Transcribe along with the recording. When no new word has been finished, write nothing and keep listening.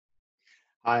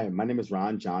Hi, my name is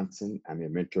Ron Johnson. I'm a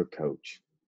mentor coach.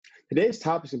 Today's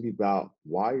topic is going to be about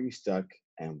why are you stuck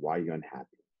and why you're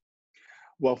unhappy.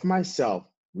 Well, for myself,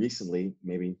 recently,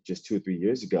 maybe just 2 or 3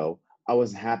 years ago, I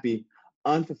wasn't happy,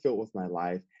 unfulfilled with my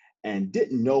life, and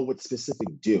didn't know what specific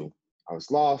to do. I was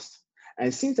lost, and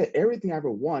it seems that everything I ever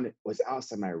wanted was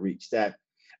outside my reach. That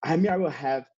I will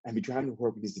have and be trying to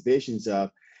work with these divisions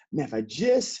of, man, if I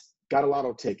just got a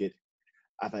lotto ticket,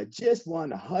 if I just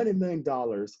won $100 million,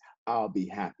 I'll be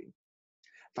happy.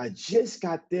 If I just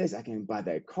got this, I can buy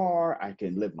that car, I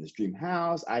can live in this dream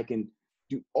house, I can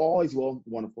do all these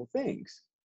wonderful things.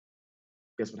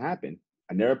 Guess what happened?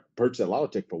 I never purchased a lotto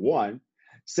ticket for one.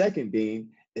 Second being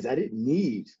is I didn't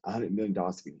need $100 million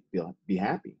to be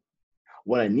happy.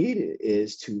 What I needed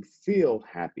is to feel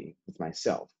happy with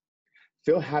myself,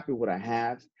 feel happy with what I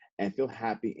have, and feel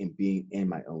happy in being in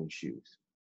my own shoes.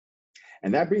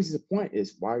 And that brings us to the point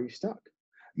is why are you stuck?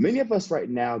 Many of us right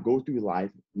now go through life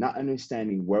not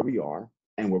understanding where we are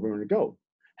and where we're going to go,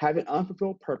 having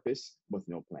unfulfilled purpose with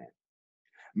no plan.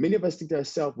 Many of us think to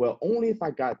ourselves, well, only if I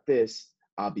got this,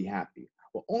 I'll be happy.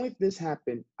 Well, only if this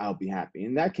happened, I'll be happy.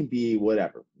 And that can be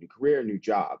whatever, new career, new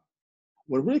job.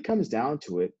 What it really comes down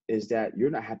to it is that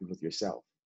you're not happy with yourself.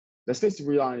 Let's face the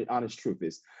real honest truth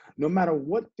is no matter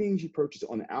what things you purchase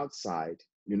on the outside,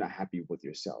 you're not happy with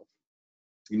yourself.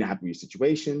 You're not happy with your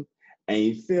situation, and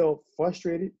you feel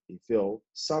frustrated, you feel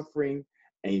suffering,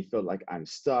 and you feel like I'm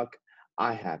stuck.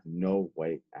 I have no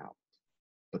way out.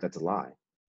 But that's a lie.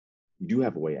 You do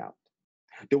have a way out.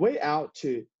 The way out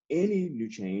to any new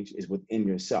change is within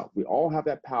yourself. We all have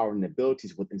that power and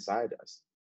abilities within inside us.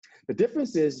 The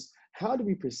difference is how do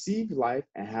we perceive life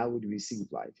and how would we receive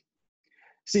life?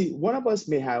 See, one of us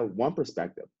may have one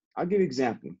perspective. I'll give you an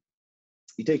example.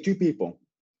 You take two people,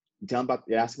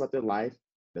 you ask about their life,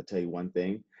 they'll tell you one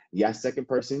thing. You ask second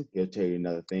person, he'll tell you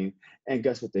another thing. And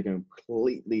guess what? They're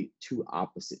completely two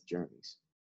opposite journeys.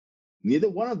 Neither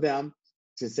one of them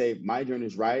to say my journey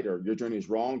is right or your journey is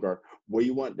wrong or where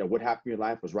you want that what happened in your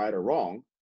life was right or wrong.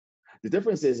 The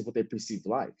difference is what they perceive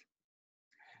life.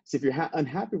 So if you're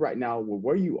unhappy right now with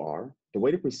where you are, the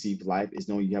way to perceive life is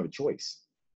knowing you have a choice.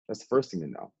 That's the first thing to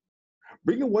know.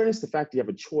 Bring awareness to the fact that you have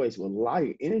a choice will allow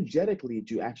you energetically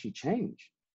to actually change.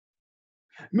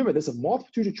 Remember, there's a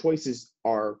multitude of choices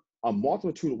or a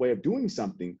multitude of way of doing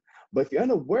something, but if you're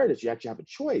unaware that you actually have a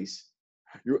choice,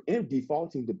 you're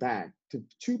defaulting back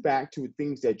to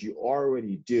things that you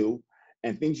already do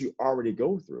and things you already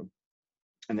go through.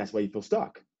 And that's why you feel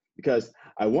stuck. Because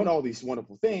I want all these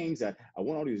wonderful things, that I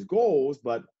want all these goals,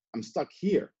 but I'm stuck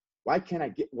here. Why can't I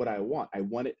get what I want? I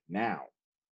want it now.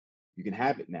 You can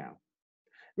have it now.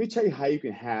 Let me tell you how you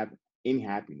can have any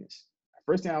happiness.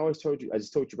 First thing I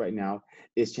just told you right now,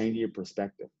 is changing your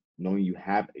perspective, knowing you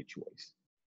have a choice.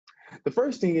 The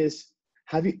first thing is,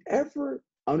 have you ever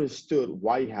understood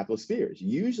why you have those fears?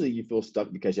 Usually you feel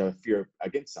stuck because you have a fear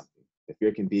against something. The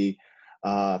fear can be,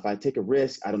 if I take a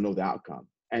risk, I don't know the outcome.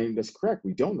 And that's correct,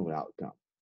 we don't know the outcome.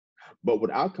 But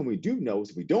what outcome we do know is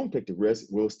if we don't take the risk,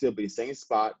 we'll still be in the same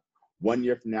spot 1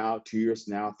 year from now, 2 years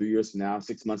from now, 3 years from now,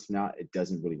 6 months from now, it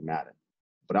doesn't really matter.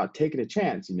 Without taking a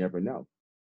chance, you never know.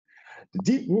 The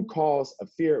deep root cause of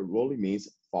fear really means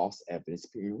false evidence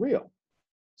being real.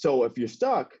 So if you're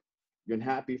stuck, you're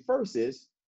unhappy. First is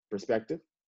perspective,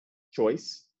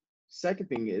 choice. Second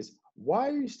thing is, why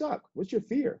are you stuck? What's your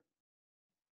fear?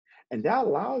 And that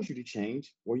allows you to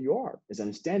change where you are, is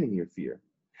understanding your fear.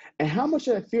 And how much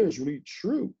of that fear is really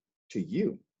true to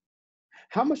you?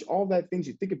 How much all that things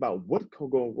you think about what could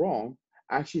go wrong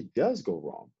actually does go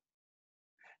wrong?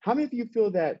 How many of you feel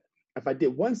that if I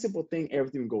did one simple thing,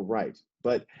 everything would go right?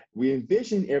 But we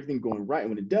envision everything going right, and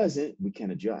when it doesn't, we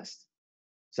can't adjust.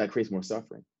 So that creates more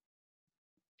suffering.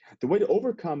 The way to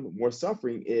overcome more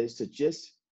suffering is to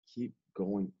just keep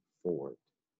going forward.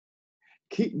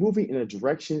 Keep moving in a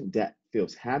direction that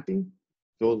feels happy,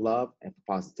 feel love, and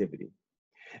positivity.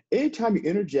 Anytime you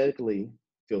energetically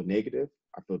feel negative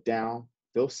or feel down,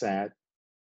 feel sad,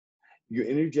 you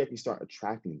energetically start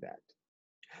attracting that.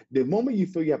 The moment you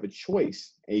feel you have a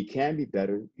choice and you can be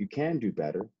better, you can do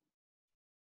better,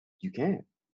 you can.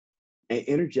 And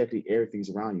energetically, everything's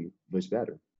around you was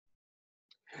better.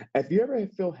 If you ever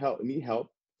need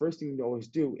help, first thing you always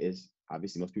do is,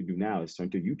 obviously most people do now, is turn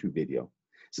to a YouTube video.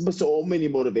 So many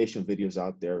motivational videos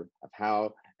out there of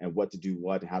how and what to do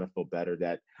what and how to feel better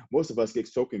that most of us get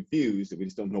so confused that we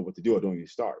just don't know what to do or don't even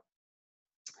start.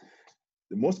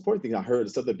 The most important thing I heard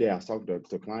this other day, I was talking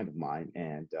to a client of mine,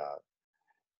 and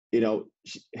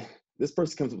this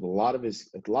person comes up with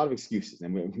a lot of excuses,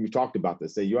 and we talked about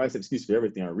this. Say you always have excuse for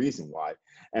everything, or a reason why,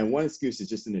 and one excuse is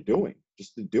just in the doing,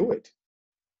 just to do it.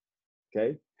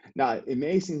 Okay, Now, it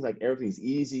may seem like everything's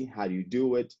easy. How do you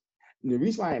do it? And the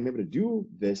reason why I'm able to do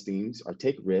these things or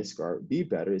take risks or be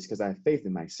better is because I have faith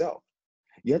in myself.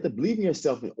 You have to believe in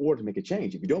yourself in order to make a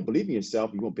change. If you don't believe in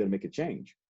yourself, you won't be able to make a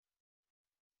change.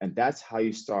 And that's how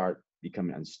you start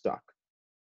becoming unstuck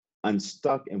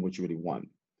in what you really want.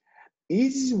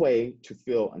 Easiest way to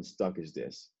feel unstuck is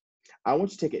this. I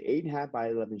want you to take an 8.5 by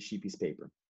 11 sheet piece of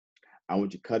paper. I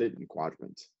want you to cut it in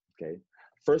quadrants. Okay.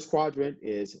 First quadrant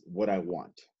is what I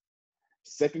want.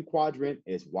 Second quadrant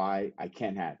is why I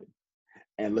can't have it.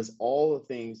 And list all the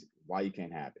things why you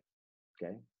can't have it.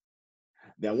 Okay.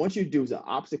 Now, once you do is the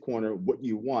opposite corner, what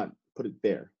you want, put it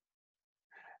there.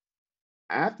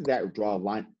 After that, draw a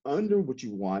line under what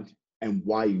you want and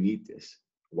why you need this,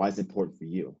 why it's important for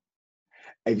you.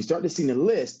 If you start to see the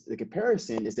list, the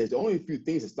comparison is there's only a few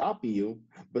things that stop you,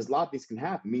 but a lot of things can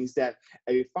happen. It means that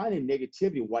if you find a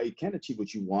negativity why you can't achieve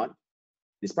what you want,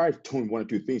 there's probably only one or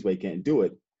two things why you can't do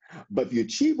it. But if you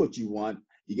achieve what you want,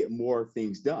 you get more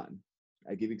things done.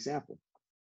 I give you an example.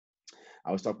 I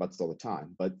always talk about this all the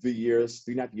time, but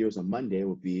 3.5 years on Monday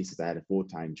would be since I had a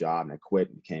full-time job and I quit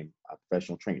and became a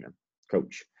professional trainer,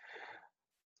 coach.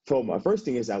 So my first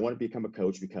thing is I want to become a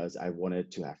coach because I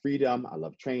wanted to have freedom. I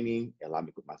love training. It allowed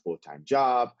me to quit my full-time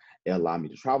job. It allowed me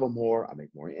to travel more. I make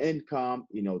more income.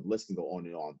 The list can go on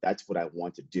and on. That's what I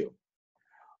want to do.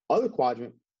 Other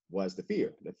quadrant was the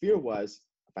fear. The fear was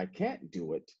if I can't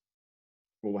do it,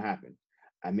 what will happen?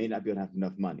 I may not be able to have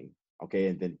enough money. Okay,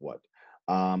 and then what?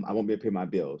 I won't be able to pay my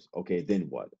bills. Okay, then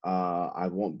what? I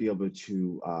won't be able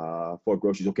to afford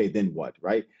groceries. Okay, then what?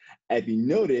 Right? If you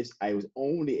notice, I was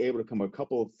only able to come up with a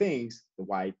couple of things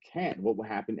why I can't. What will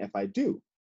happen if I do?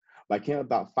 If I came up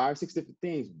about 5 or 6 different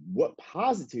things, what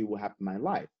positivity will happen in my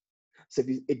life? So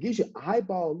it gives you an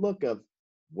eyeball look of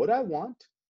what I want,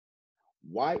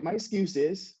 why my excuse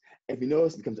is. If you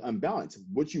notice, it becomes unbalanced.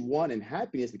 What you want and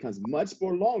happiness becomes much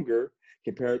more longer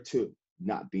compared to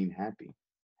not being happy.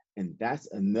 And that's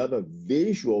another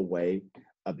visual way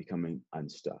of becoming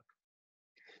unstuck.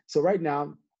 So right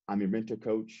now, I'm your mentor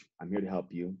coach. I'm here to help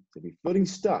you. So if you're feeling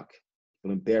stuck,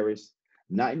 feel embarrassed,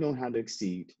 not knowing how to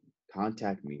exceed,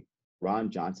 contact me,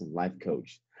 Ron Johnson, life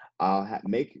coach. I'll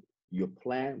make your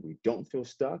plan where you don't feel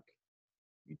stuck.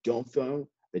 You don't feel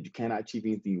that you cannot achieve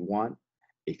anything you want.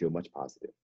 You feel much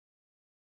positive.